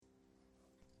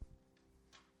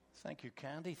Thank you,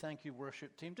 Candy. Thank you,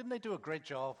 worship team. Didn't they do a great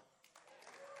job?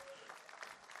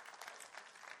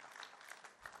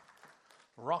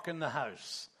 Rocking the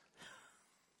house.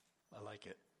 I like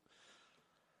it.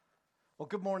 Well,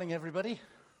 good morning, everybody.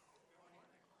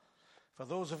 For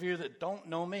those of you that don't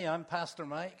know me, I'm Pastor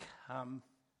Mike.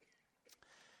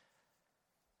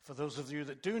 For those of you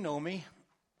that do know me,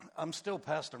 I'm still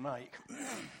Pastor Mike.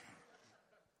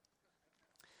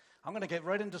 I'm going to get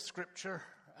right into Scripture,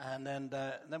 and then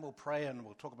we'll pray and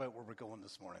we'll talk about where we're going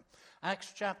this morning.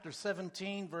 Acts chapter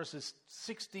 17, verses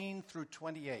 16 through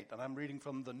 28, and I'm reading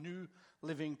from the New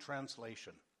Living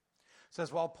Translation. It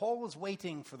says, while Paul was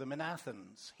waiting for them in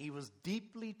Athens, he was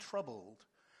deeply troubled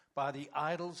by the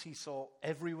idols he saw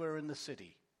everywhere in the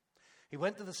city. He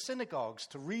went to the synagogues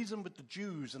to reason with the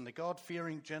Jews and the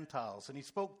God-fearing Gentiles, and he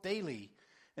spoke daily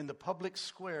in the public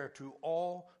square to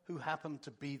all who happened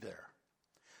to be there.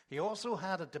 He also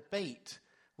had a debate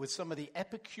with some of the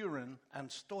Epicurean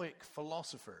and Stoic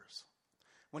philosophers.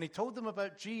 When he told them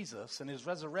about Jesus and his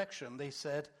resurrection, they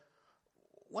said,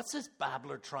 "What's this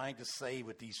babbler trying to say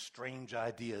with these strange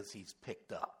ideas he's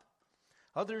picked up?"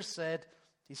 Others said,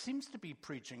 "He seems to be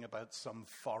preaching about some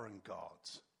foreign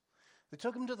gods." They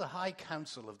took him to the high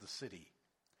council of the city.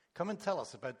 "Come and tell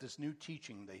us about this new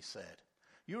teaching," they said.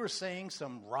 "You are saying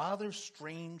some rather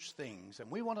strange things, and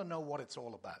we want to know what it's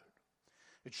all about."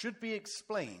 It should be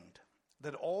explained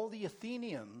that all the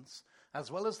Athenians, as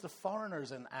well as the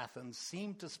foreigners in Athens,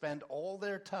 seemed to spend all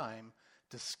their time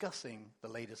discussing the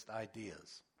latest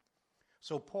ideas.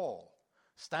 So Paul,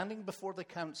 standing before the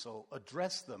council,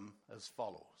 addressed them as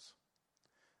follows.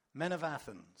 "Men of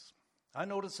Athens, I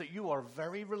notice that you are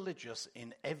very religious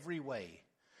in every way.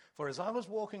 For as I was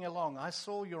walking along, I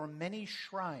saw your many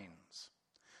shrines,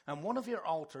 and one of your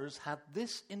altars had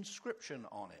this inscription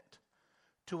on it,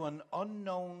 'To an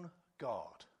unknown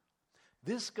God.'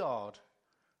 This God,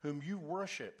 whom you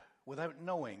worship without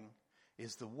knowing,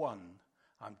 is the one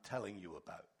I'm telling you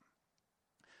about."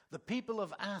 The people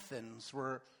of Athens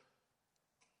were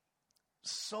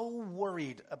so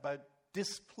worried about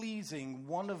displeasing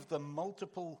one of the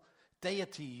multiple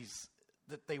deities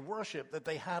that they worship that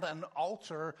they had an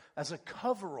altar as a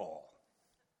coverall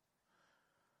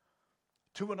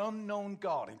to an unknown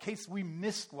God. In case we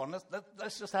missed one,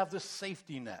 let's just have this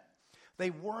safety net. They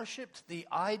worshipped the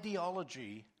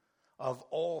ideology of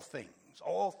all things.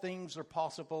 All things are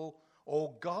possible.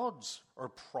 All gods are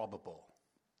probable.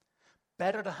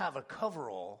 Better to have a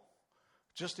coverall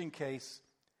just in case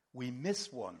we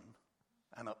miss one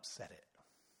and upset it.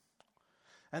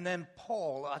 And then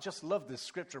Paul, I just love this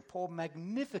scripture, Paul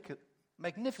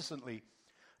magnificently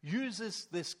uses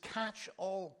this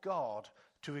catch-all God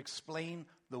to explain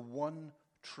the one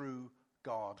true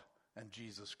God and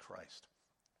Jesus Christ.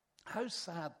 How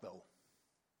sad, though,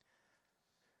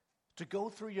 to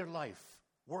go through your life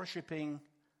worshiping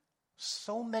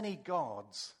so many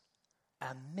gods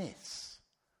and miss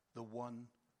the one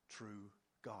true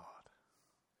God.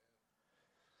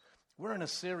 We're in a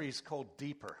series called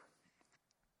Deeper.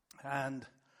 And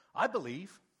I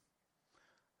believe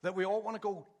that we all want to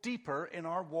go deeper in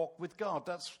our walk with God.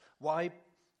 That's why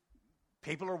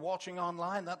people are watching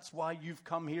online. That's why you've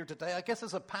come here today. I guess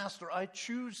as a pastor, I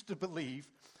choose to believe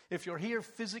if you're here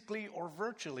physically or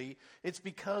virtually, it's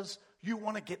because you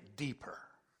want to get deeper.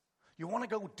 You want to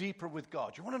go deeper with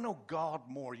God. You want to know God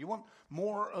more. You want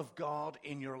more of God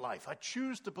in your life. I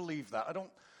choose to believe that. I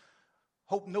don't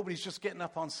hope nobody's just getting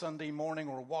up on Sunday morning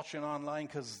or watching online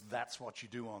because that's what you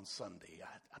do on Sunday.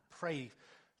 I pray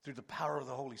through the power of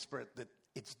the Holy Spirit that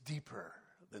it's deeper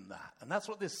than that. And that's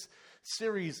what this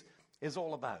series is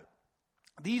all about.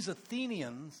 These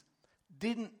Athenians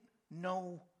didn't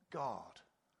know God.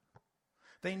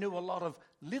 They knew a lot of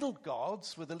little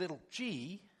gods with a little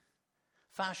g,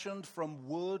 fashioned from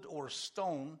wood or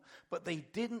stone, but they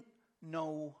didn't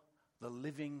know the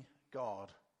living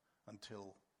God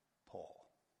until Paul.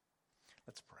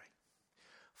 Let's pray.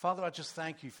 Father, I just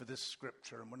thank you for this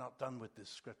scripture, and we're not done with this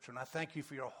scripture. And I thank you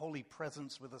for your holy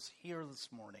presence with us here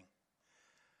this morning.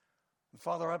 And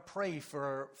Father, I pray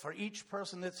for each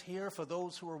person that's here, for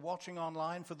those who are watching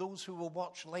online, for those who will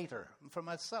watch later, and for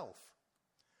myself.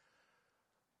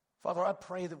 Father, I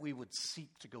pray that we would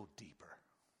seek to go deeper,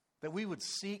 that we would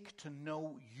seek to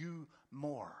know you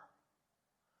more,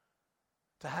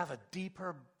 to have a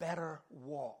deeper, better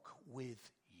walk with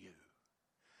you.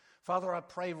 Father, I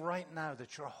pray right now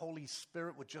that your Holy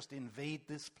Spirit would just invade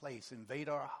this place, invade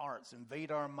our hearts,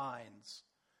 invade our minds.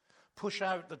 Push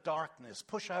out the darkness,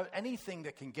 push out anything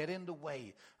that can get in the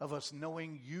way of us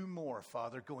knowing you more,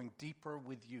 Father, going deeper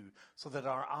with you, so that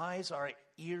our eyes, our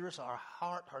ears, our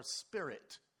heart, our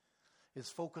spirit is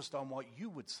focused on what you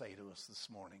would say to us this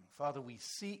morning. Father, we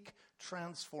seek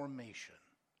transformation.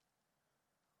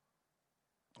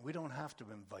 We don't have to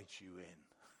invite you in.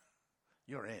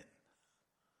 You're in.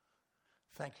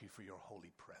 Thank you for your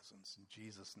holy presence. In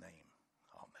Jesus' name,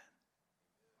 amen.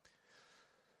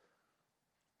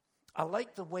 I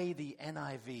like the way the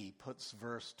NIV puts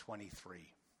verse 23.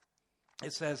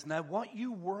 It says, now what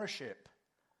you worship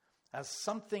as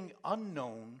something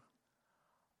unknown,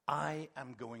 I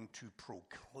am going to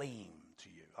proclaim to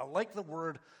you. I like the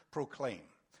word proclaim.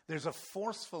 There's a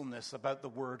forcefulness about the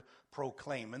word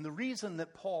proclaim. And the reason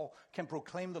that Paul can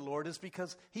proclaim the Lord is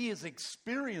because he has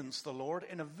experienced the Lord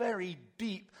in a very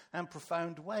deep and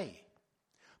profound way.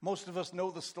 Most of us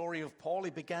know the story of Paul. He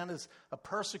began as a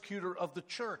persecutor of the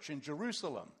church in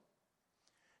Jerusalem.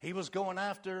 He was going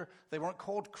after, they weren't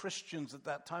called Christians at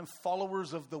that time,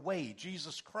 followers of the way,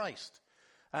 Jesus Christ.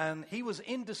 And he was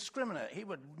indiscriminate. He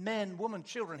would, men, women,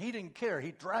 children, he didn't care.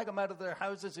 He'd drag them out of their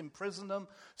houses, imprison them.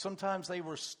 Sometimes they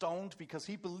were stoned because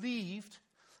he believed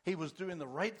he was doing the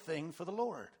right thing for the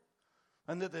Lord.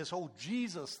 And that this whole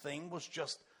Jesus thing was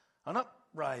just an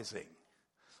uprising.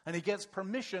 And he gets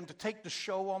permission to take the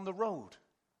show on the road.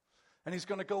 And he's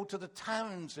going to go to the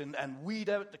towns and weed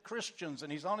out the Christians.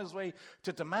 And he's on his way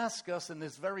to Damascus, and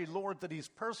this very Lord that he's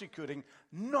persecuting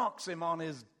knocks him on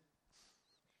his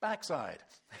backside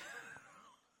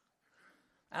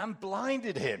and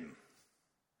blinded him.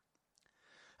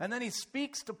 And then he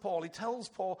speaks to Paul. He tells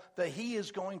Paul that he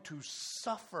is going to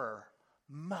suffer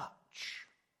much.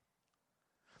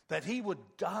 That he would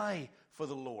die for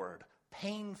the Lord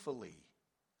painfully.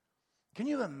 Can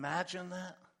you imagine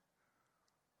that?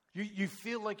 You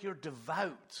feel like you're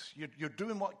devout. You're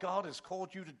doing what God has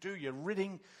called you to do. You're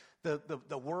ridding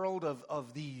the world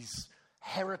of these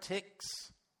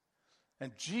heretics.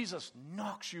 And Jesus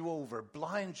knocks you over,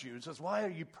 blinds you, and says, why are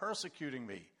you persecuting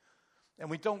me? And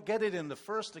we don't get it in the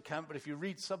first account, but if you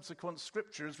read subsequent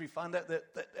scriptures, we find out that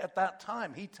at that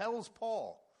time, he tells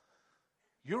Paul,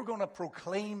 you're going to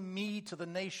proclaim me to the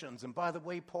nations. And by the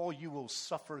way, Paul, you will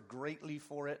suffer greatly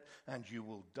for it, and you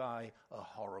will die a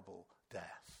horrible death.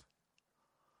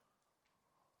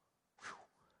 Whew.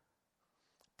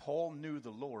 Paul knew the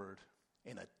Lord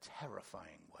in a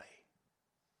terrifying way.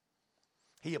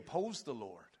 He opposed the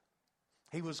Lord.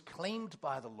 He was claimed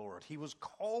by the Lord. He was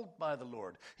called by the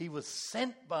Lord. He was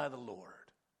sent by the Lord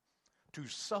to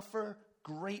suffer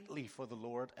greatly for the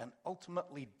Lord and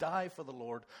ultimately die for the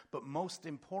Lord, but most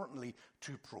importantly,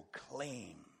 to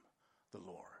proclaim the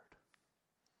Lord.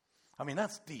 I mean,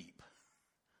 that's deep.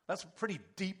 That's a pretty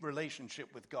deep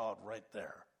relationship with God right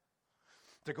there.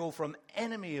 To go from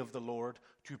enemy of the Lord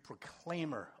to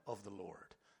proclaimer of the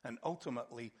Lord and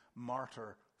ultimately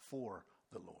martyr for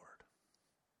the Lord.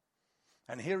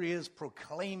 And here he is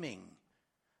proclaiming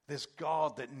this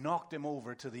God that knocked him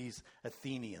over to these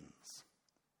Athenians.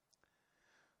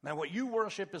 Now, what you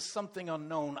worship is something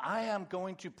unknown. I am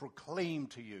going to proclaim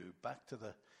to you, back to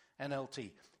the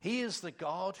NLT, he is the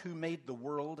God who made the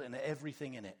world and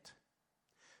everything in it.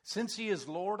 Since he is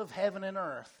Lord of heaven and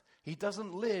earth, he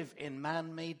doesn't live in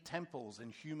man-made temples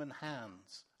and human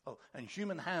hands. Oh, and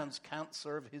human hands can't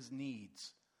serve his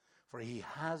needs, for he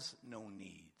has no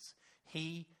needs.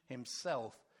 He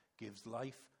himself gives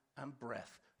life and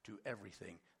breath to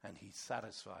everything, and he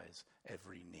satisfies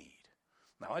every need.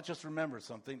 Now, I just remembered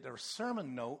something. There are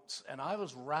sermon notes, and I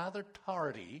was rather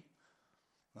tardy.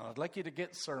 Now, I'd like you to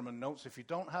get sermon notes. If you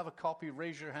don't have a copy,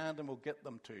 raise your hand, and we'll get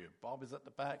them to you. Bob is at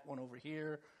the back, one over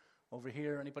here. Over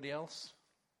here, anybody else?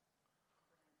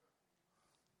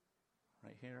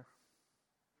 Right here.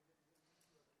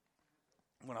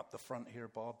 One up the front here,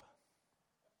 Bob.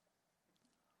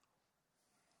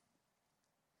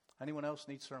 Anyone else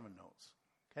need sermon notes?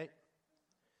 Okay.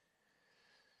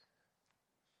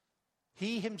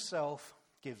 He himself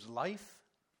gives life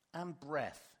and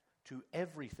breath to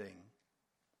everything,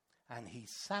 and he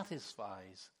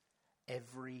satisfies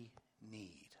every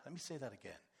need. Let me say that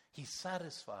again. He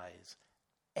satisfies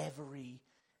every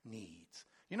need.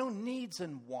 You know, needs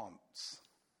and wants,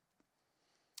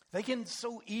 they can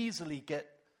so easily get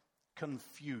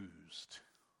confused.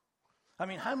 I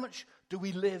mean, how much do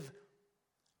we live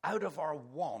out of our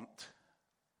want,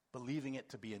 believing it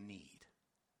to be a need?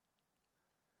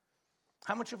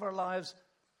 How much of our lives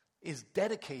is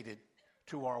dedicated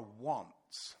to our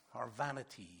wants, our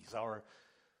vanities, our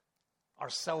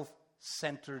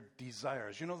self-centered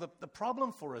desires? You know, the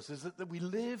problem for us is that we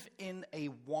live in a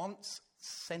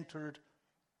wants-centered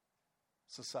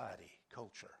society,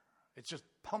 culture. It's just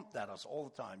pumped at us all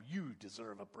the time. You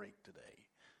deserve a break today.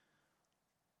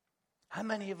 How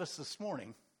many of us this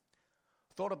morning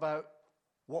thought about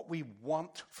what we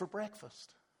want for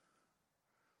breakfast?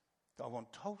 Do I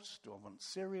want toast? Do I want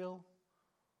cereal?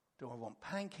 Do I want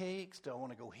pancakes? Do I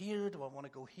want to go here? Do I want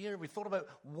to go here? We thought about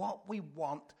what we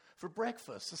want for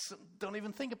breakfast. Don't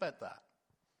even think about that.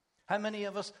 How many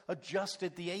of us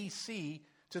adjusted the AC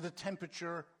to the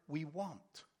temperature we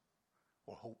want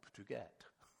or hope to get?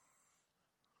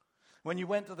 When you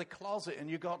went to the closet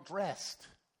and you got dressed,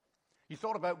 you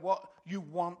thought about what you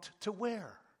want to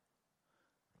wear.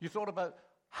 You thought about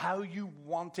how you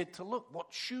wanted to look, what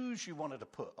shoes you wanted to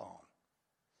put on.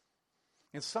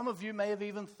 And some of you may have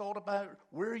even thought about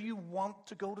where you want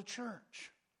to go to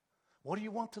church. What do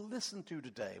you want to listen to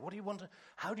today?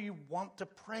 How do you want to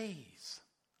praise?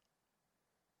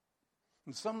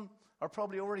 And some are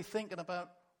probably already thinking about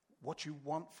what you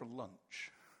want for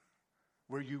lunch,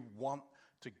 where you want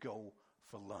to go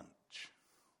for lunch,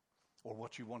 or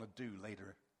what you want to do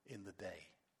later in the day.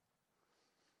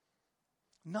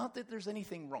 Not that there's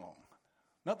anything wrong.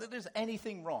 Not that there's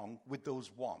anything wrong with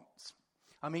those wants.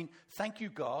 I mean, thank you,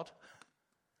 God,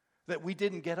 that we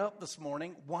didn't get up this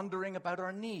morning wondering about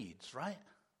our needs, right?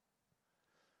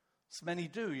 As many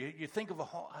do. You think of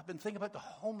I've been thinking about the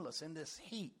homeless in this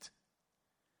heat.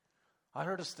 I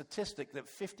heard a statistic that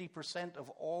 50% of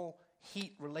all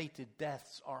heat-related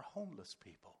deaths are homeless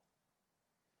people.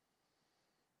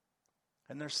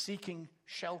 And they're seeking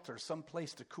shelter, some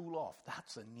place to cool off.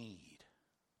 That's a need.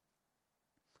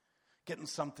 Getting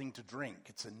something to drink,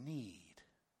 it's a need.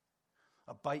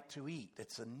 A bite to eat,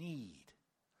 it's a need.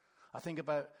 I think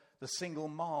about the single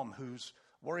mom who's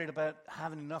worried about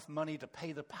having enough money to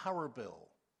pay the power bill.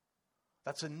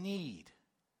 That's a need.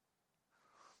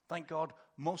 Thank God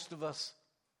most of us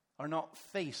are not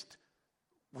faced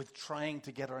with trying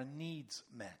to get our needs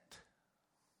met.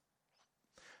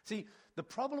 See, the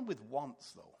problem with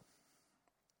wants, though,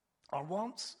 our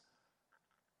wants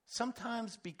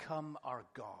sometimes become our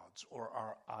gods or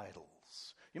our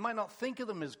idols. You might not think of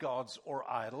them as gods or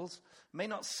idols, may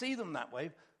not see them that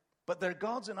way, but they're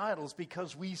gods and idols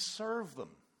because we serve them.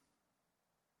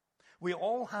 We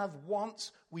all have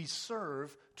wants we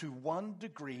serve to one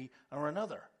degree or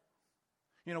another.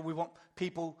 You know, we want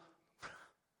people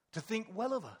to think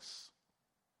well of us.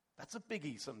 That's a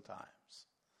biggie sometimes.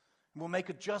 We'll make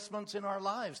adjustments in our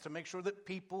lives to make sure that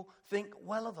people think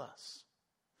well of us.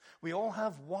 We all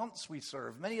have wants we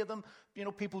serve. Many of them,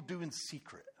 people do in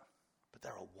secret, but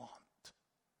they're a want.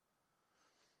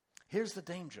 Here's the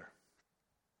danger.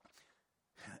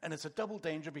 And it's a double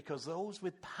danger because those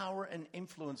with power and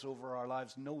influence over our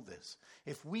lives know this.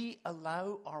 If we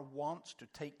allow our wants to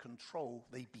take control,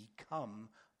 they become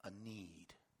a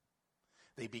need.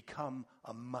 They become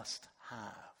a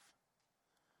must-have.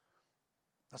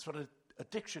 That's what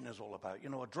addiction is all about.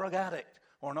 A drug addict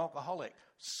or an alcoholic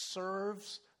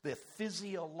serves the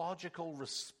physiological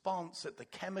response that the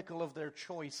chemical of their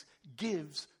choice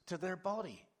gives to their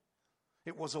body.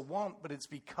 It was a want, but it's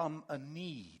become a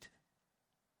need.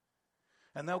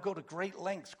 And they'll go to great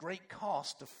lengths, great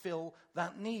cost to fill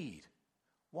that need,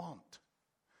 want.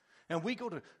 And we go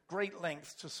to great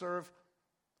lengths to serve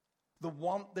the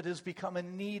want that has become a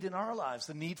need in our lives,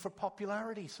 the need for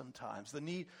popularity sometimes, the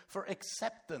need for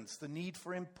acceptance, the need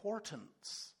for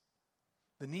importance,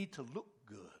 the need to look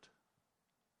good,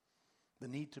 the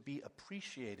need to be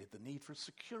appreciated, the need for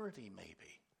security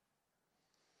maybe,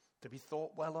 to be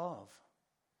thought well of.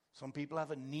 Some people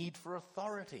have a need for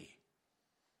authority.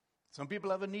 Some people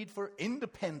have a need for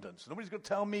independence. Nobody's going to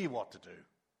tell me what to do.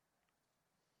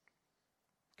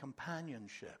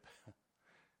 Companionship.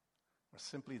 Or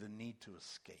simply the need to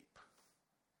escape.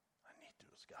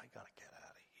 I got to get out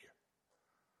of here.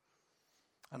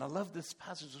 And I love this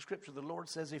passage of Scripture. The Lord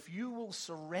says, if you will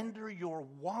surrender your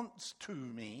wants to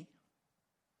me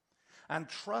and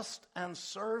trust and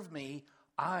serve me,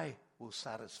 I will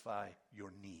satisfy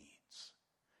your needs,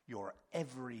 your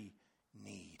every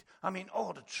need.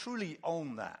 To truly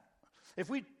own that. If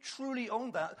we truly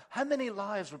owned that, how many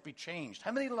lives would be changed?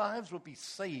 How many lives would be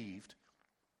saved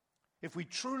if we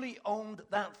truly owned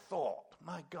that thought?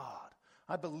 My God,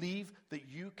 I believe that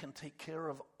you can take care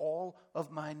of all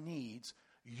of my needs.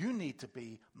 You need to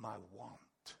be my want.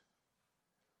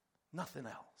 Nothing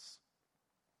else.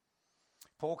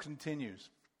 Paul continues,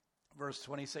 verse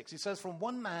 26. He says, from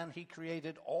one man he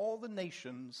created all the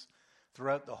nations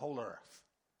throughout the whole earth.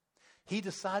 He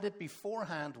decided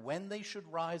beforehand when they should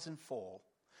rise and fall,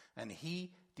 and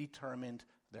he determined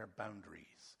their boundaries.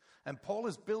 And Paul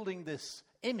is building this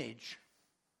image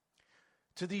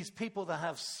to these people that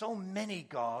have so many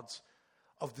gods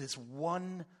of this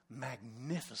one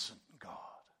magnificent God,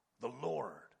 the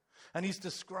Lord. And he's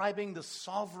describing the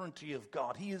sovereignty of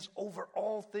God. He is over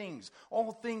all things.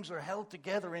 All things are held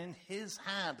together in his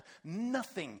hand.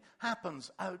 Nothing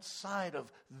happens outside of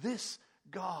this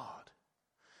God.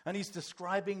 And he's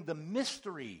describing the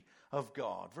mystery of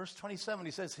God. Verse 27,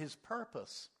 he says his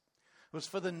purpose was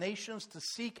for the nations to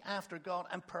seek after God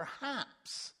and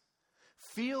perhaps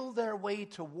feel their way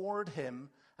toward him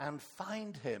and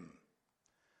find him,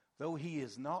 though he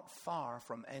is not far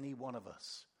from any one of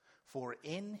us. For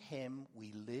in him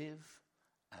we live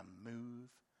and move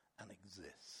and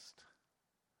exist.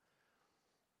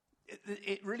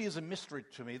 It really is a mystery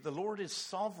to me. The Lord is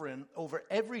sovereign over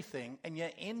everything, and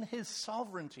yet in his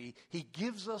sovereignty, he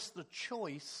gives us the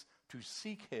choice to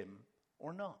seek him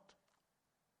or not.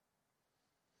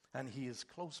 And he is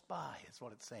close by, is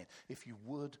what it's saying. If you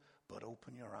would but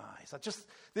open your eyes.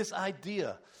 This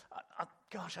idea, I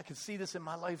can see this in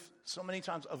my life so many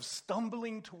times, of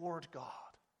stumbling toward God.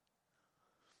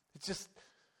 It's just,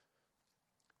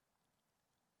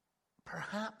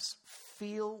 perhaps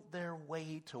feel their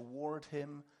way toward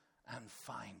him and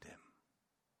find him.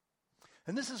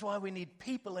 And this is why we need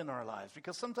people in our lives,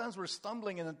 because sometimes we're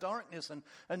stumbling in the darkness and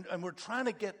we're trying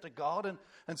to get to God,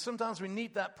 and sometimes we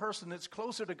need that person that's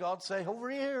closer to God say, over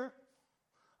here.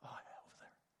 Oh, yeah, over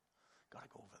there. Got to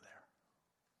go over there.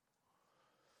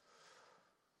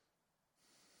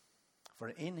 For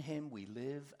in him we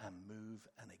live and move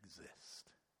and exist.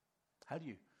 I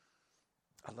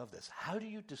love this. How do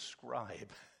you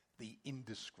describe the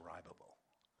indescribable?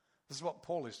 This is what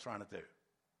Paul is trying to do.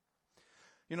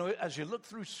 You know, as you look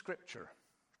through Scripture,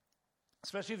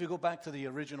 especially if you go back to the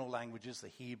original languages, the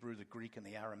Hebrew, the Greek, and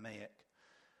the Aramaic,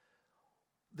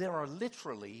 there are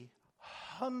literally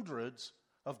hundreds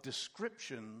of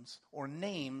descriptions or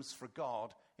names for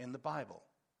God in the Bible.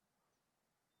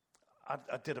 I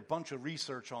did a bunch of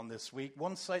research on this week.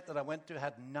 One site that I went to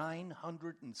had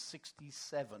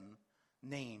 967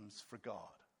 names for God.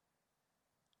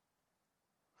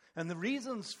 And the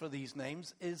reasons for these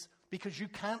names is because you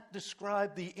can't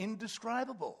describe the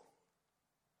indescribable.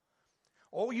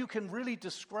 All you can really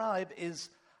describe is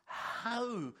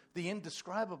how the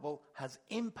indescribable has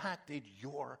impacted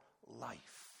your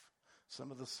life. Some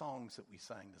of the songs that we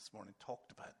sang this morning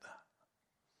talked about that.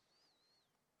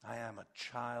 I am a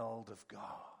child of God,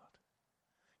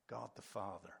 God the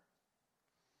Father.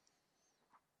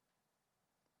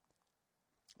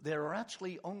 There are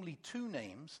actually only two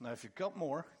names. Now, if you've got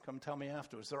more, come tell me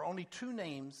afterwards. There are only two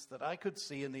names that I could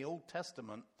see in the Old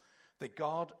Testament that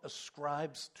God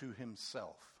ascribes to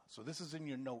himself. So this is in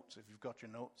your notes, if you've got your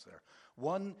notes there.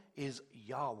 One is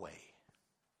Yahweh.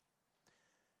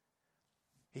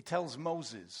 He tells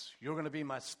Moses, you're going to be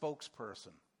my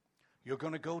spokesperson. You're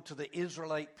going to go to the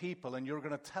Israelite people and you're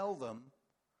going to tell them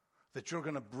that you're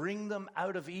going to bring them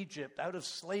out of Egypt, out of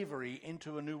slavery,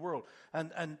 into a new world.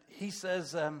 And he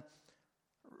says,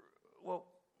 well,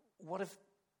 what if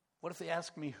they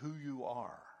ask me who you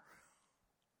are?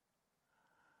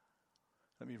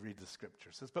 Let me read the scripture.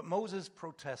 It says, but Moses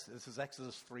protested. This is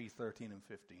Exodus 3:13 and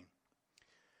 15.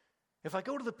 If I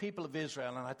go to the people of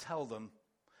Israel and I tell them,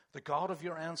 the God of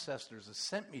your ancestors has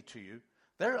sent me to you,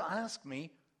 they'll ask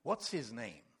me, what's his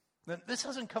name? Now, this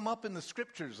hasn't come up in the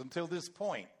scriptures until this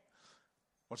point.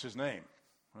 What's his name?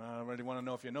 I really want to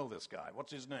know if you know this guy.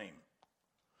 What's his name?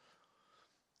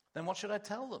 Then what should I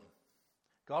tell them?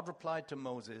 God replied to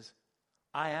Moses,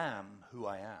 I am who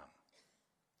I am.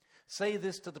 Say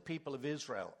this to the people of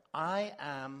Israel, I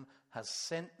am has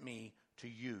sent me to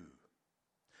you.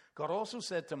 God also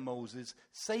said to Moses,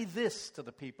 say this to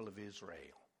the people of Israel,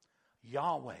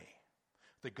 Yahweh,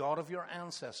 the God of your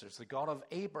ancestors, the God of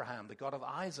Abraham, the God of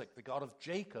Isaac, the God of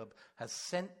Jacob, has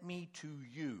sent me to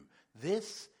you.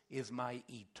 This is my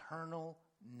eternal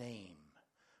name.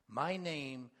 My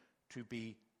name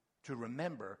to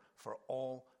remember for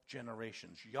all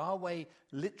generations. Yahweh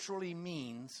literally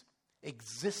means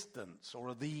existence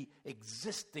or the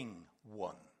existing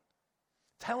one.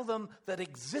 Tell them that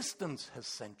existence has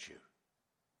sent you.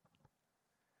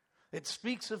 It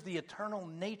speaks of the eternal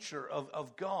nature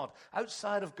of God.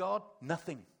 Outside of God,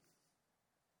 nothing.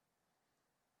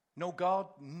 No God,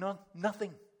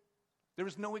 nothing. There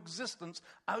is no existence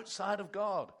outside of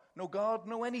God. No God,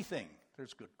 no anything.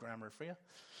 There's good grammar for you.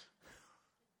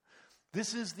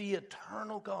 This is the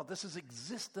eternal God. This is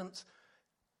existence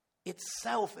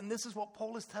itself. And this is what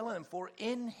Paul is telling them. For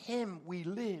in him we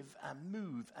live and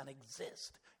move and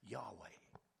exist. Yahweh.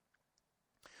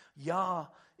 Yah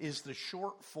is the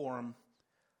short form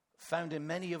found in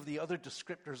many of the other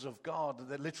descriptors of God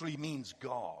that literally means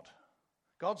God.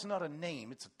 God's not a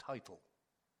name, it's a title.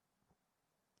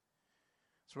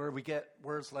 It's where we get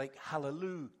words like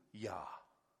hallelujah,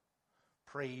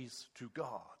 praise to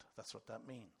God. That's what that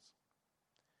means.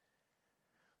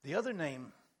 The other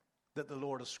name that the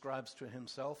Lord ascribes to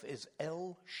himself is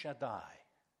El Shaddai.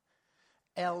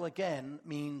 El again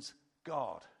means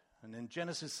God. And in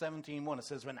Genesis 17:1 it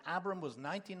says, when Abram was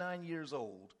 99 years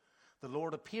old, the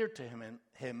Lord appeared to him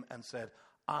and said,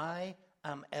 I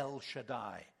am El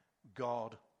Shaddai,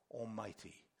 God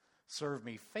Almighty. Serve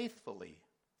me faithfully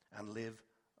and live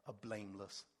a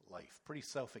blameless life. Pretty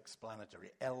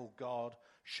self-explanatory. El God,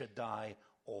 Shaddai,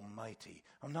 Almighty.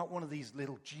 I'm not one of these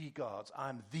little G gods.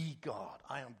 I'm the God.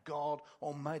 I am God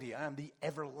Almighty. I am the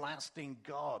everlasting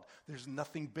God. There's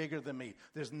nothing bigger than me.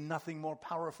 There's nothing more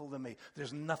powerful than me.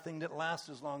 There's nothing that lasts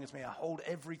as long as me. I hold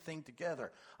everything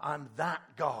together. I'm that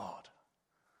God.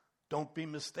 Don't be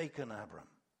mistaken, Abram.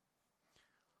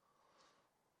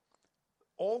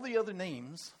 All the other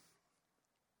names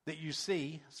that you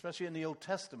see, especially in the Old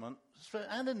Testament,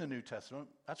 and in the New Testament,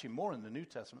 actually more in the New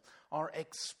Testament, are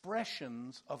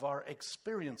expressions of our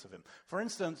experience of him. For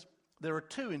instance, there are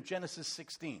two in Genesis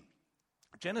 16.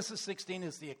 Genesis 16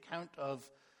 is the account of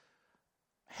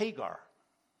Hagar.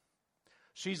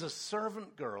 She's a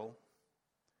servant girl,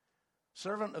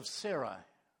 servant of Sarai,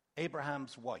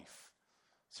 Abraham's wife.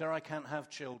 Sarai can't have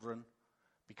children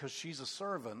because she's a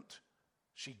servant.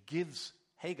 She gives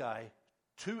Hagar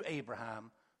to Abraham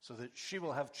so that she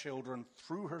will have children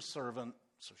through her servant,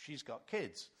 so she's got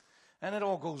kids. And it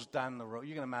all goes down the road.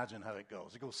 You can imagine how it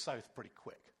goes. It goes south pretty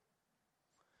quick.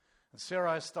 And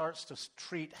Sarai starts to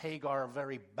treat Hagar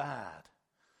very bad.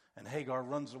 And Hagar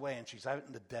runs away, and she's out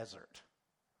in the desert,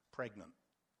 pregnant,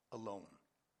 alone,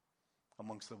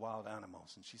 amongst the wild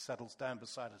animals. And she settles down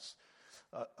beside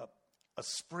a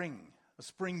spring. A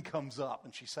spring comes up,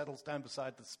 and she settles down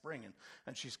beside the spring,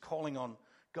 and she's calling on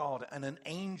God, and an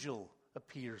angel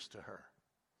appears to her.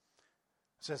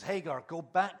 Says, Hagar, go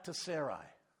back to Sarai.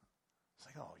 It's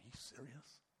like, oh, are you serious?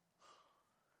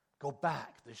 Go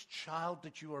back. This child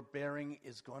that you are bearing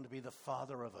is going to be the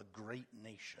father of a great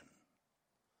nation.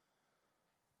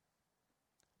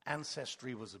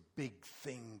 Ancestry was a big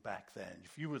thing back then.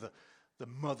 If you were the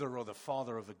mother or the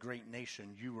father of a great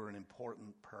nation, you were an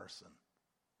important person.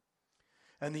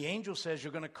 And the angel says,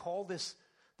 you're going to call this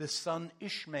son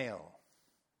Ishmael,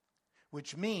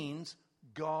 which means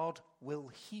God will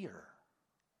hear,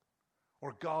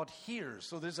 or God hears.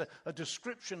 So there's a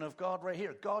description of God right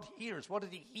here. God hears. What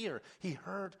did he hear? He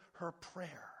heard her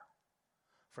prayer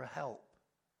for help.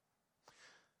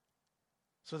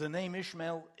 So the name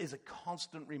Ishmael is a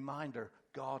constant reminder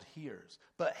God hears.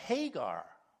 But Hagar,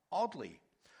 oddly,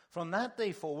 from that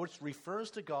day forwards,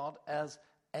 refers to God as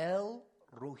El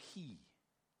Rohi,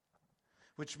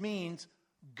 which means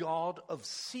God of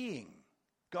seeing.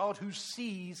 God who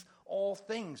sees all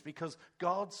things, because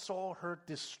God saw her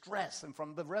distress. And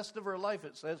from the rest of her life,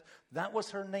 it says, that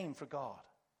was her name for God.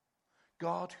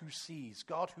 God who sees,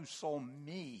 God who saw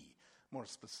me, more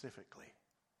specifically,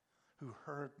 who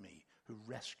heard me, who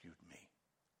rescued me.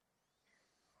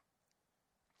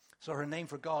 So her name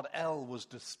for God, El, was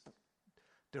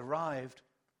derived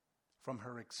from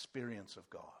her experience of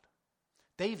God.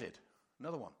 David,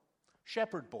 another one,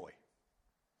 shepherd boy.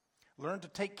 Learned to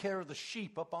take care of the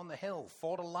sheep up on the hill,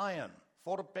 fought a lion,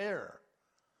 fought a bear,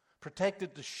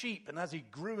 protected the sheep. And as he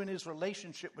grew in his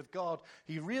relationship with God,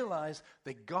 he realized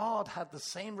that God had the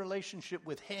same relationship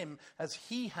with him as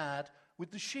he had with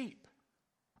the sheep.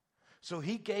 So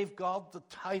he gave God the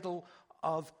title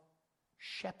of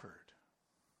shepherd.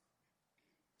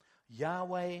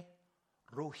 Yahweh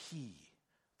Rohi,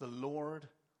 the Lord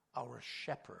our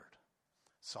shepherd.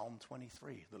 Psalm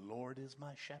 23, the Lord is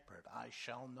my shepherd, I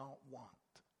shall not want.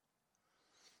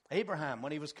 Abraham,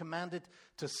 when he was commanded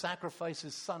to sacrifice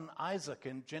his son Isaac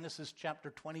in Genesis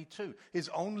chapter 22, his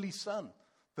only son,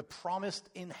 the promised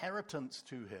inheritance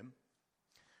to him.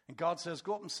 And God says,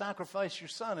 go up and sacrifice your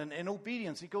son. And in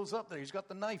obedience, he goes up there. He's got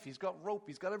the knife, he's got rope,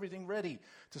 he's got everything ready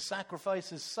to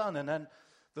sacrifice his son. And then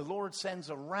the Lord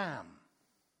sends a ram.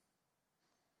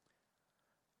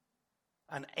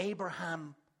 And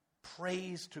Abraham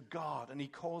prays to God, and he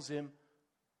calls him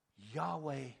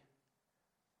Yahweh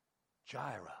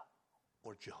Jireh,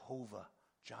 or Jehovah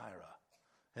Jireh.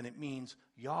 And it means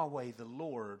Yahweh the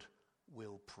Lord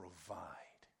will provide.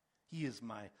 He is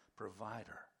my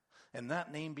provider. And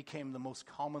that name became the most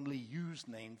commonly used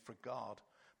name for God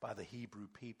by the Hebrew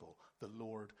people. The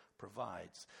Lord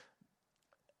provides.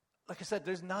 Like I said,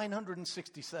 there's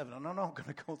 967, and I'm not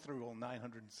going to go through all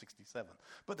 967.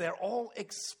 But they're all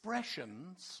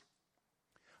expressions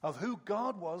of who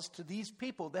God was to these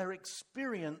people, their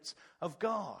experience of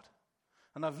God.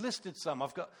 And I've listed some.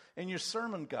 I've got, in your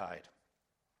sermon guide,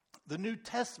 The New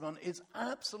Testament is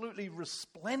absolutely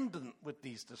resplendent with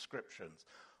these descriptions.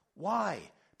 Why?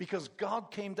 Because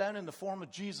God came down in the form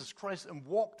of Jesus Christ and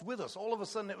walked with us. All of a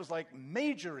sudden, it was like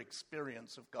major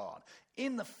experience of God,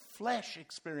 in the flesh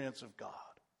experience of God.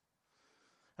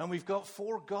 And we've got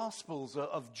 4 Gospels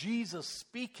of Jesus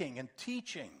speaking and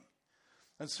teaching,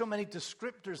 and so many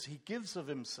descriptors he gives of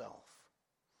himself.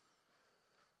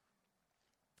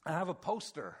 I have a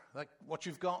poster, like what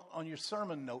you've got on your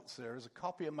sermon notes there is a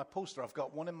copy of my poster. I've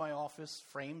got one in my office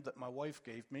framed that my wife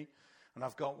gave me, and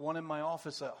I've got one in my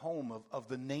office at home of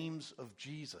the names of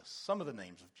Jesus, some of the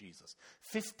names of Jesus.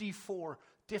 54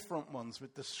 different ones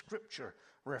with the scripture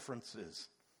references.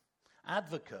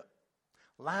 Advocate,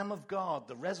 Lamb of God,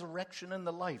 the resurrection and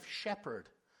the life, Shepherd,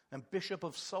 and Bishop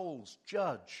of souls,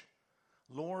 Judge,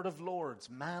 Lord of lords,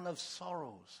 Man of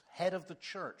sorrows, Head of the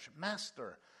church,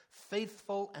 Master,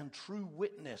 Faithful and true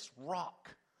witness,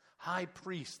 Rock, High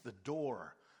Priest, the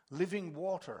door, Living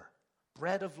water,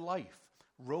 Bread of life,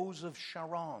 Rose of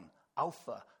Sharon,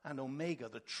 Alpha and Omega,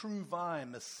 the true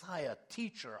vine, Messiah,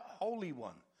 Teacher, Holy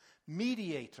One,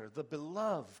 Mediator, the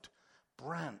beloved,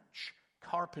 Branch,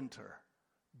 Carpenter,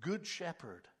 Good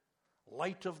Shepherd,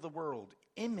 Light of the world,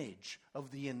 Image of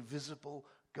the invisible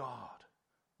God,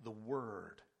 the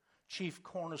Word, Chief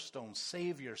cornerstone,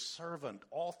 Savior, Servant,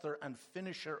 Author and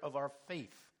Finisher of our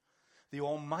faith, the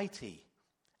Almighty,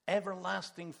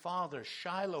 Everlasting Father,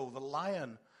 Shiloh, the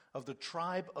Lion of the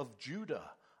tribe of Judah,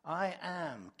 I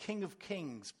am, King of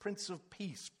kings, Prince of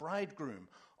peace, Bridegroom,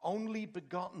 Only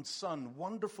begotten Son,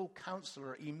 Wonderful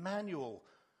Counselor, Emmanuel,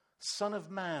 Son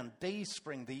of Man,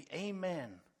 Dayspring, the Amen,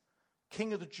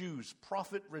 King of the Jews,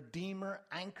 Prophet, Redeemer,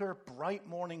 Anchor, Bright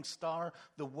Morning Star,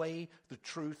 the Way, the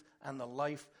Truth, and the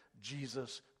Life,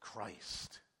 Jesus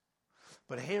Christ.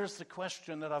 But here's the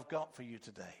question that I've got for you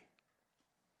today.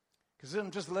 Because I'm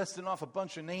just listing off a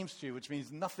bunch of names to you, which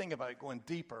means nothing about going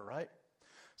deeper, right?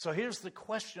 So here's the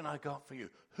question I got for you.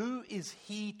 Who is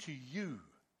he to you?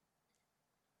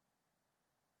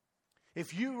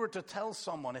 If you were to tell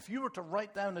someone, if you were to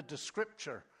write down a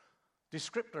descriptor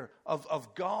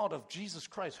of God, of Jesus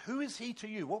Christ, who is he to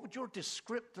you? What would your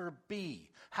descriptor be?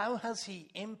 How has he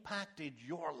impacted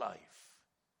your life?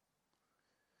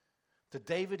 To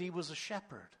David, he was a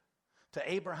shepherd. To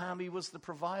Abraham, he was the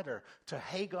provider. To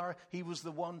Hagar, he was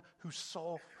the one who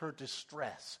saw her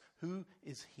distress. Who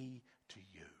is he to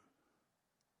you?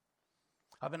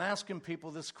 I've been asking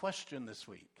people this question this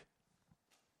week.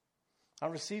 I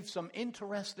received some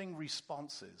interesting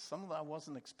responses, some that I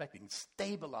wasn't expecting.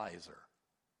 Stabilizer.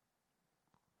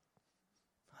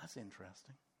 That's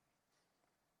interesting.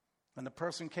 And the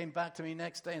person came back to me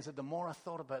next day and said, the more I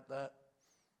thought about that,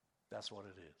 that's what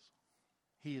it is.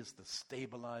 He is the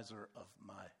stabilizer of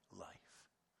my life.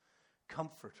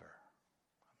 Comforter.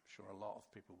 I'm sure a lot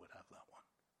of people would have that one.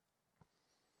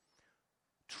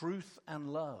 Truth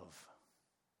and love.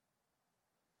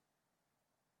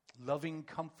 Loving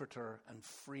comforter and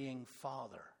freeing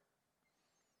father.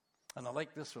 And I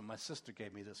like this one. My sister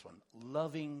gave me this one.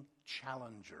 Loving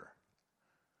challenger.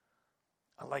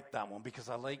 I like that one because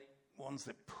I like ones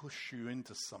that push you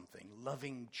into something.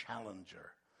 Loving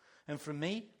challenger. And for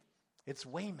me, it's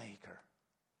waymaker.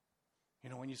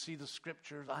 You know, when you see the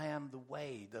scriptures, I am the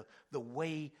way, the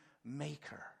way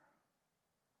maker.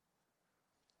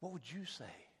 What would you say?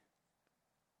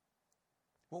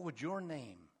 What would your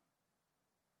name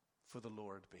for the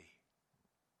Lord be?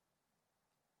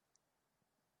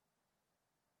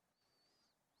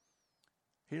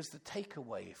 Here's the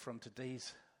takeaway from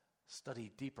today's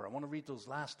study deeper. I want to read those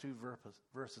last 2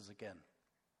 verses again.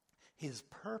 His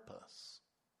purpose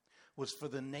was for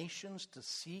the nations to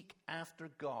seek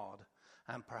after God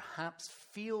and perhaps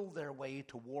feel their way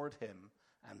toward him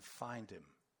and find him,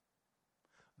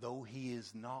 though he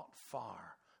is not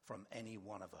far from any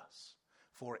one of us.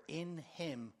 For in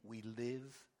him we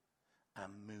live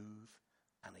and move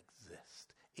and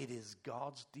exist. It is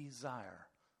God's desire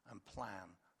and plan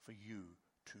for you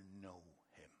to know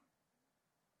him.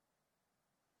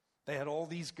 They had all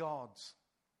these gods,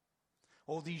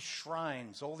 all these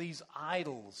shrines, all these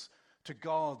idols to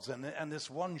gods, and this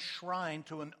one shrine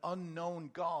to an unknown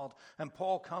God. And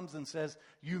Paul comes and says,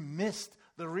 you missed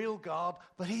the real God,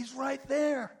 but he's right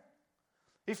there.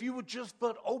 If you would just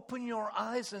but open your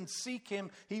eyes and seek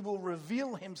him, he will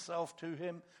reveal himself to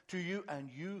you, and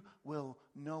you will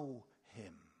know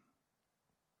him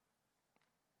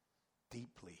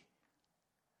deeply.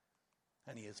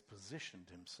 And he has positioned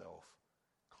himself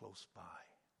close by.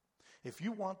 If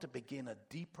you want to begin a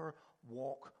deeper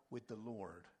walk with the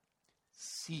Lord,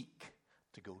 seek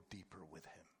to go deeper with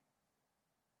him.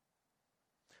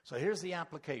 So here's the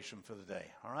application for the day,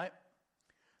 all right?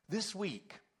 This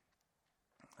week,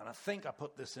 and I think I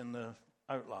put this in the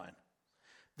outline.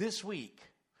 This week,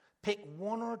 pick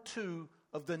one or two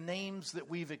of the names that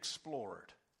we've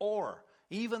explored, or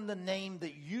even the name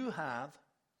that you have,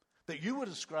 that you would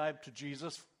ascribe to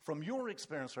Jesus from your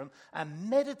experience from him, and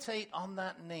meditate on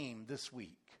that name this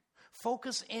week.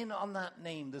 Focus in on that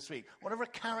name this week. Whatever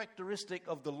characteristic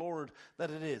of the Lord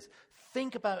that it is.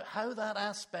 Think about how that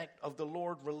aspect of the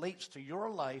Lord relates to your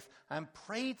life and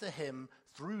pray to him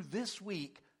through this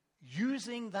week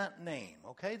using that name.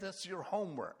 Okay? That's your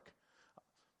homework.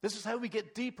 This is how we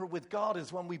get deeper with God,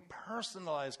 is when we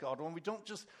personalize God, when we don't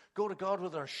just go to God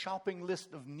with our shopping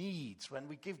list of needs, when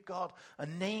we give God a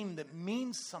name that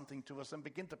means something to us and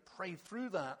begin to pray through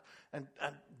that and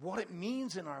what it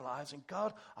means in our lives. And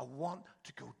God, I want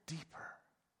to go deeper.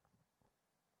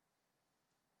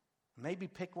 Maybe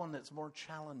pick one that's more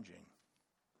challenging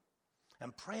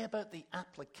and pray about the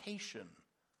application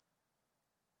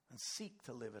and seek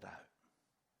to live it out.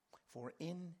 For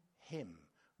in him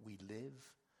we live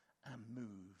and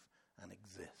move and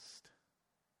exist.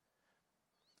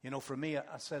 You know, for me,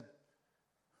 I said,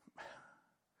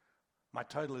 my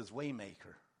title is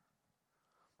Waymaker.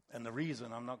 And the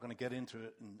reason, I'm not going to get into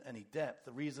it in any depth,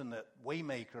 the reason that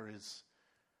Waymaker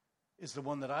is the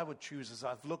one that I would choose is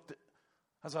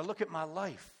as I look at my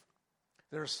life,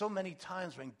 there are so many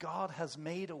times when God has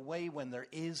made a way when there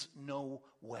is no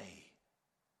way.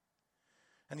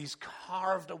 And he's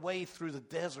carved a way through the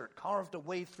desert, carved a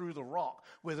way through the rock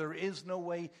where there is no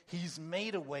way. He's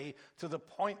made a way to the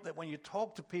point that when you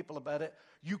talk to people about it,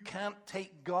 you can't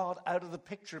take God out of the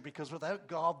picture, because without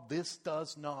God, this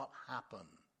does not happen.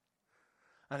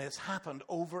 And it's happened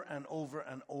over and over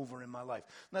and over in my life.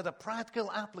 Now, the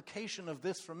practical application of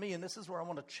this for me, and this is where I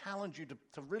want to challenge you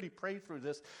to really pray through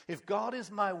this. If God is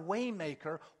my way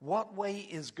maker, what way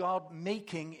is God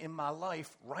making in my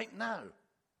life right now?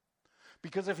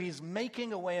 Because if he's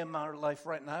making a way in my life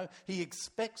right now, he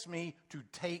expects me to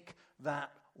take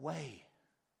that way,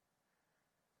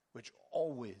 which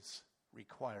always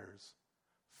requires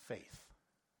faith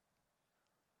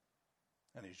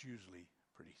and is usually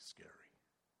pretty scary.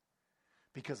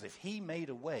 Because if he made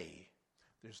a way,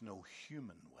 there's no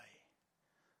human way.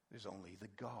 There's only the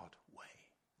God way,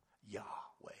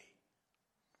 Yahweh.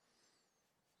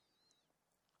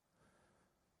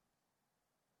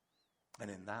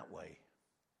 And in that way,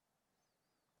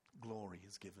 glory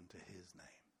is given to his name.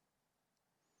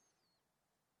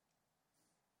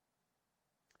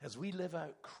 As we live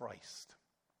out Christ,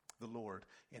 the Lord,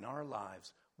 in our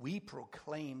lives, we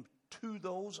proclaim to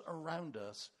those around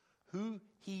us who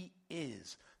he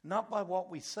is. Not by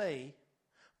what we say,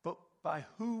 but by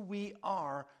who we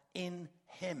are in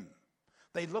him.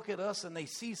 They look at us and they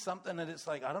see something and it's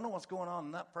like, I don't know what's going on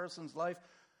in that person's life,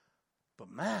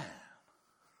 but man,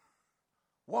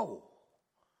 whoa,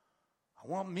 I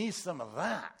want me some of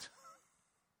that.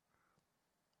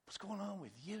 What's going on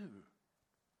with you?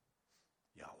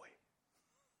 Yahweh.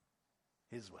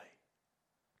 His way.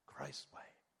 Christ's way.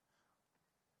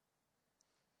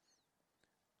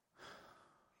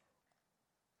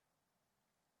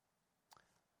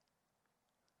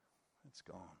 It's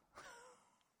gone.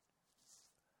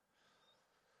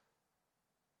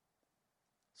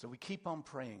 So we keep on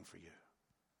praying for you,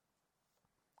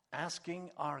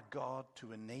 asking our God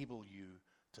to enable you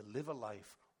to live a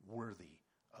life worthy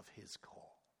of his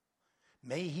call.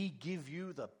 May he give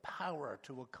you the power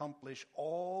to accomplish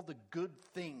all the good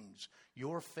things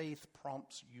your faith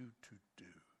prompts you to do.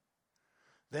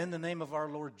 Then the name of our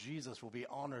Lord Jesus will be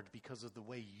honored because of the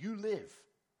way you live,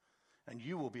 and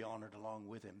you will be honored along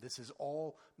with him. This is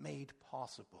all made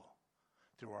possible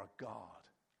through our God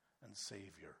and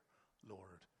Savior,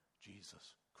 Lord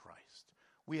Jesus Christ.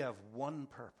 We have one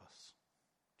purpose.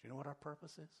 Do you know what our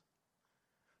purpose is?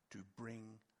 To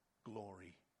bring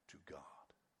glory to God.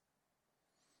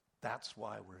 That's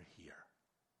why we're here.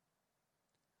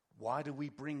 Why do we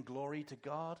bring glory to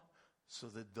God? So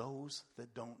that those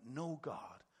that don't know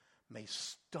God may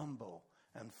stumble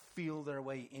and feel their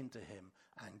way into him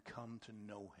and come to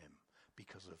know him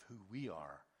because of who we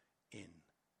are in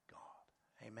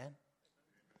God. Amen?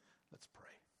 Let's pray.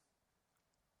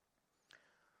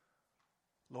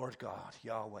 Lord God,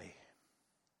 Yahweh,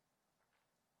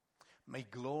 may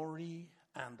glory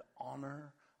and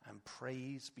honor and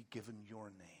praise be given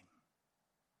your name.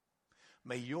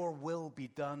 May your will be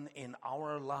done in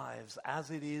our lives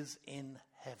as it is in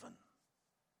heaven.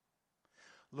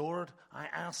 Lord, I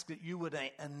ask that you would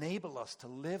enable us to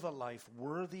live a life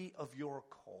worthy of your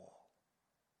call.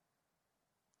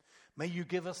 May you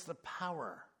give us the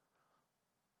power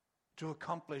to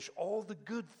accomplish all the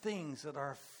good things that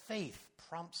our faith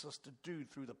prompts us to do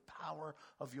through the power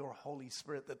of your Holy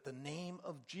Spirit, that the name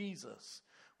of Jesus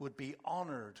would be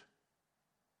honored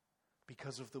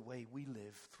because of the way we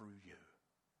live through you.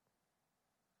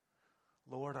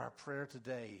 Lord, our prayer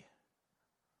today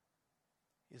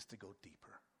is to go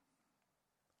deeper.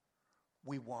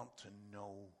 We want to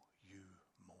know you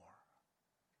more.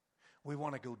 We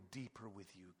want to go deeper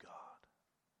with you, God.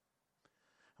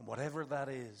 And whatever that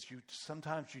is,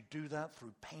 sometimes you do that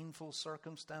through painful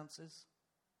circumstances.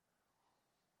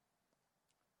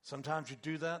 Sometimes you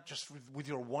do that just with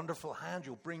your wonderful hand.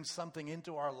 You'll bring something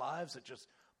into our lives that just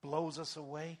blows us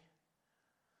away.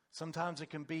 Sometimes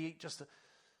it can be just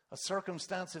a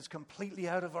circumstance that's completely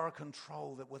out of our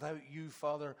control, that without you,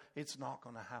 Father, it's not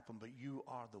going to happen. But you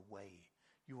are the way,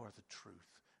 you are the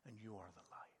truth, and you are the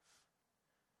life.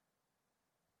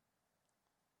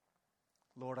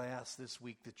 Lord, I ask this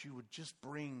week that you would just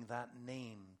bring that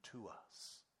name to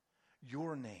us,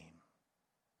 your name,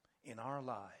 in our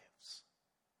lives,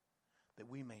 that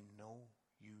we may know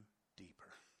you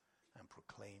deeper and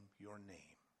proclaim your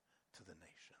name to the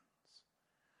nations.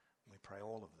 We pray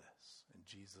all of this in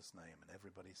Jesus' name. And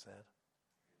everybody said,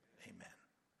 Amen.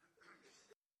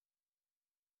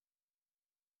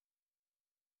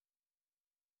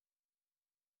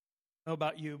 I don't know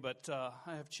about you, but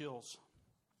I have chills.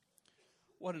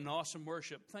 What an awesome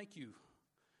worship. Thank you,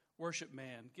 worship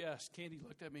man. Guest, Candy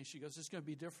looked at me and she goes, it's going to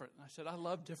be different. And I said, I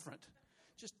love different.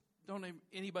 Just don't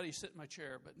anybody sit in my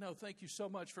chair. But no, thank you so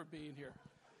much for being here.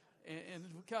 And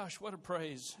gosh, what a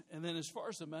praise. And then as far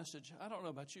as the message, I don't know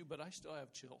about you, but I still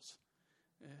have chills.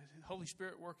 Holy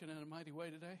Spirit working in a mighty way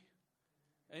today.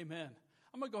 Amen.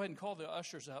 I'm going to go ahead and call the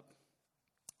ushers up.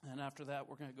 And after that,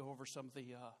 we're going to go over some of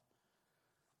the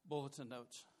bulletin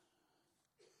notes.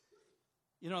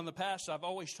 You know, in the past, I've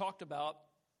always talked about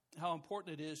how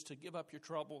important it is to give up your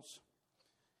troubles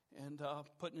and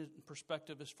putting it in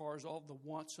perspective as far as all the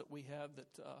wants that we have that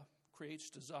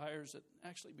creates desires that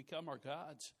actually become our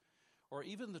gods. Or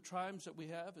even the times that we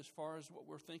have as far as what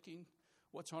we're thinking,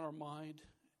 what's on our mind,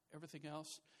 everything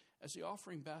else. As the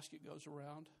offering basket goes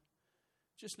around,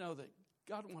 just know that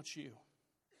God wants you.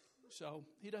 So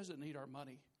he doesn't need our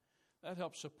money. That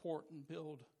helps support and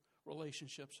build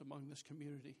relationships among this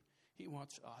community. He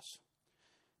wants us.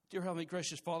 Dear Heavenly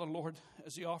Gracious Father, Lord,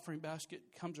 as the offering basket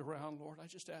comes around, Lord, I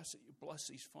just ask that you bless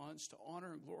these funds to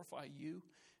honor and glorify you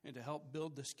and to help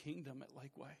build this kingdom at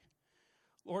Lakeway.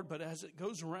 Lord, but as it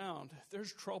goes around, if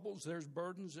there's troubles, there's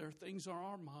burdens, there are things on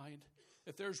our mind,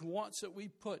 if there's wants that we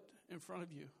put in front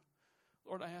of you,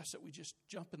 Lord, I ask that we just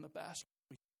jump in the basket,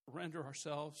 we surrender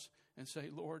ourselves and say,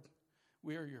 Lord,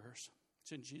 we are yours.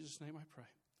 It's in Jesus' name I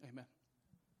pray. Amen.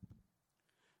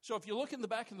 So if you look in the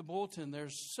back of the bulletin,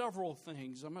 there's several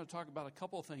things. I'm going to talk about a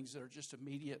couple of things that are just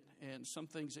immediate and some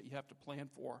things that you have to plan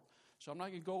for. So I'm not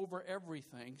going to go over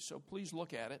everything, so please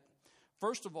look at it.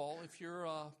 First of all, if you're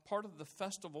part of the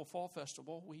festival, Fall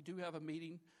Festival, we do have a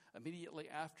meeting immediately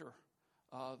after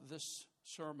this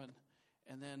sermon.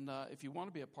 And then if you want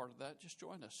to be a part of that, just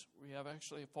join us. We have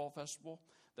actually a Fall Festival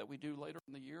that we do later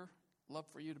in the year. Love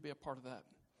for you to be a part of that.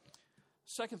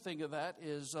 Second thing of that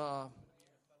is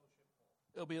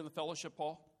it'll be in the Fellowship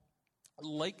Hall.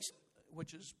 Lakes,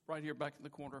 which is right here back in the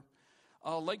corner.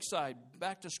 Lakeside,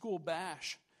 Back to School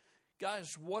Bash.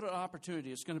 Guys, what an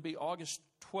opportunity. It's going to be August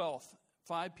 12th.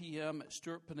 5 p.m. at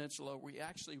Stewart Peninsula. We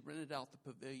actually rented out the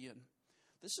pavilion.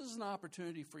 This is an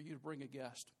opportunity for you to bring a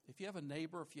guest. If you have a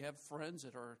neighbor, if you have friends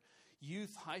that are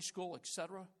youth, high school,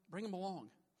 etc., bring them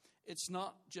along. It's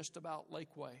not just about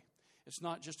Lakeway. It's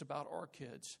not just about our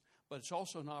kids, but it's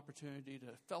also an opportunity to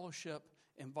fellowship,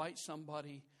 invite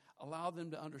somebody, allow them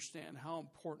to understand how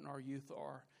important our youth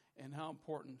are and how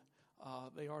important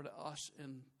they are to us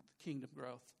in kingdom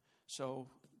growth. So,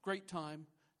 great time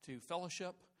to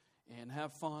fellowship and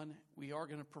have fun. We are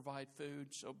going to provide food,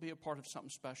 so be a part of something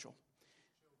special.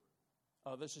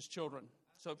 This is children.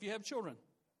 So if you have children,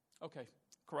 okay,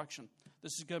 correction.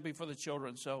 This is going to be for the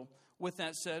children. So with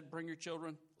that said, bring your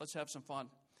children. Let's have some fun.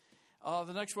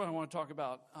 The next one I want to talk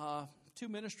about, two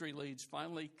ministry leads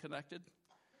finally connected,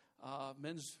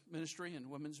 men's ministry and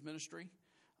women's ministry,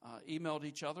 emailed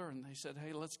each other, and they said,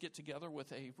 hey, let's get together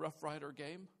with a Rough Rider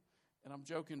game. And I'm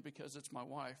joking because it's my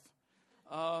wife.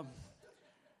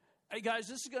 Hey, guys,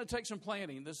 this is going to take some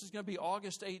planning. This is going to be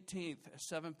August 18th at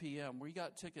 7 p.m. We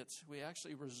got tickets. We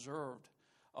actually reserved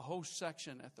a whole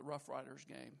section at the Rough Riders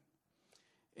game.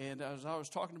 And as I was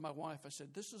talking to my wife, I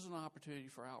said, this is an opportunity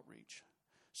for outreach.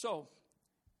 So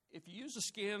if you use the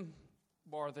scan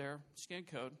bar there, scan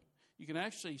code, you can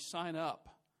actually sign up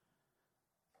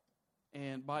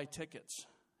and buy tickets.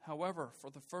 However,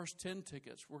 for the first 10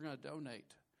 tickets, we're going to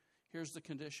donate. Here's the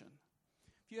condition.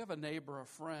 If you have a neighbor, a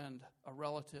friend, a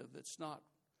relative that's not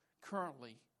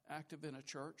currently active in a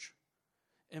church,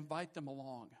 invite them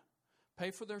along.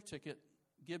 Pay for their ticket.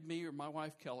 Give me or my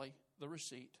wife, Kelly, the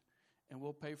receipt, and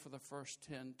we'll pay for the first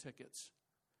 10 tickets.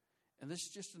 And this is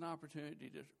just an opportunity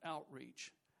to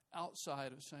outreach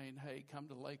outside of saying, hey, come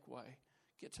to Lakeway.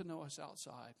 Get to know us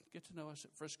outside. Get to know us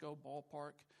at Frisco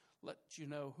Ballpark. Let you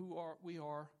know who we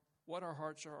are, what our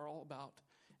hearts are all about,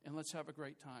 and let's have a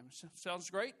great time. Sounds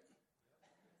great?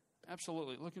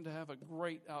 Absolutely. Looking to have a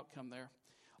great outcome there.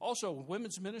 Also,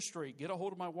 women's ministry. Get a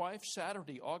hold of my wife.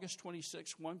 Saturday, August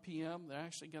 26th, 1 p.m. They're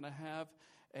actually going to have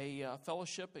a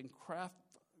fellowship and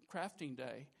crafting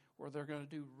day where they're going to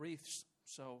do wreaths.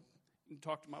 So you can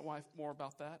talk to my wife more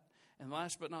about that. And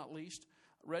last but not least,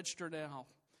 register now.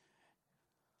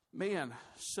 Man,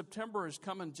 September is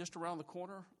coming just around the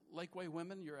corner. Lakeway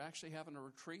Women, you're actually having a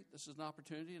retreat. This is an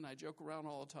opportunity, and I joke around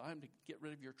all the time to get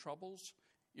rid of your troubles,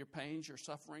 your pains, your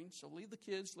suffering. So leave the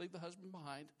kids, leave the husband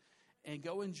behind, and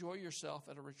go enjoy yourself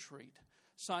at a retreat.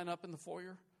 Sign up in the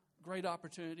foyer. Great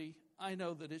opportunity. I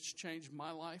know that it's changed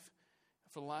my life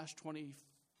for the last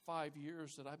 25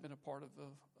 years that I've been a part of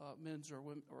a men's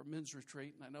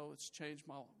retreat, and I know it's changed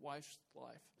my wife's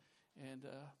life. And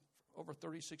over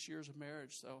 36 years of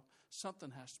marriage, so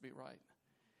something has to be right.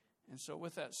 And so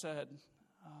with that said,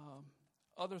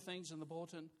 other things in the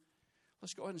bulletin,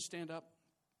 let's go ahead and stand up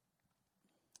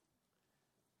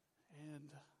and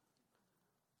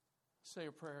say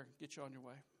a prayer and get you on your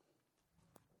way.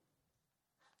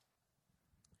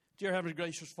 Dear Heavenly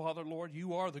Gracious Father, Lord,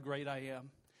 you are the great I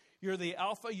am. You're the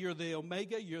Alpha, you're the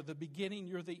Omega, you're the beginning,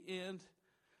 you're the end.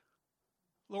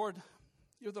 Lord,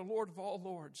 you're the Lord of all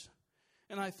lords,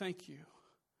 and I thank you.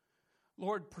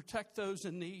 Lord, protect those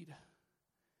in need.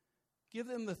 Give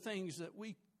them the things that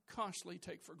we constantly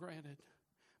take for granted.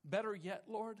 Better yet,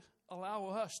 Lord, allow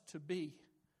us to be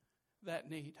that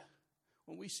need.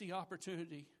 When we see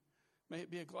opportunity, may it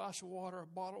be a glass of water, a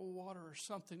bottle of water, or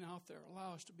something out there,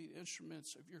 allow us to be the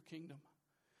instruments of your kingdom,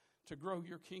 to grow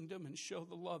your kingdom and show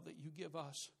the love that you give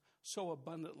us so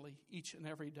abundantly each and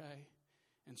every day,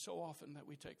 and so often that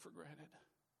we take for granted.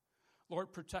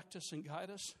 Lord, protect us and guide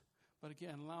us, but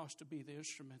again, allow us to be the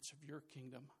instruments of your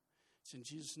kingdom. It's in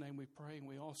Jesus' name we pray, and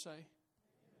we all say, amen.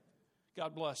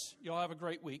 God bless. Y'all have a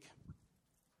great week.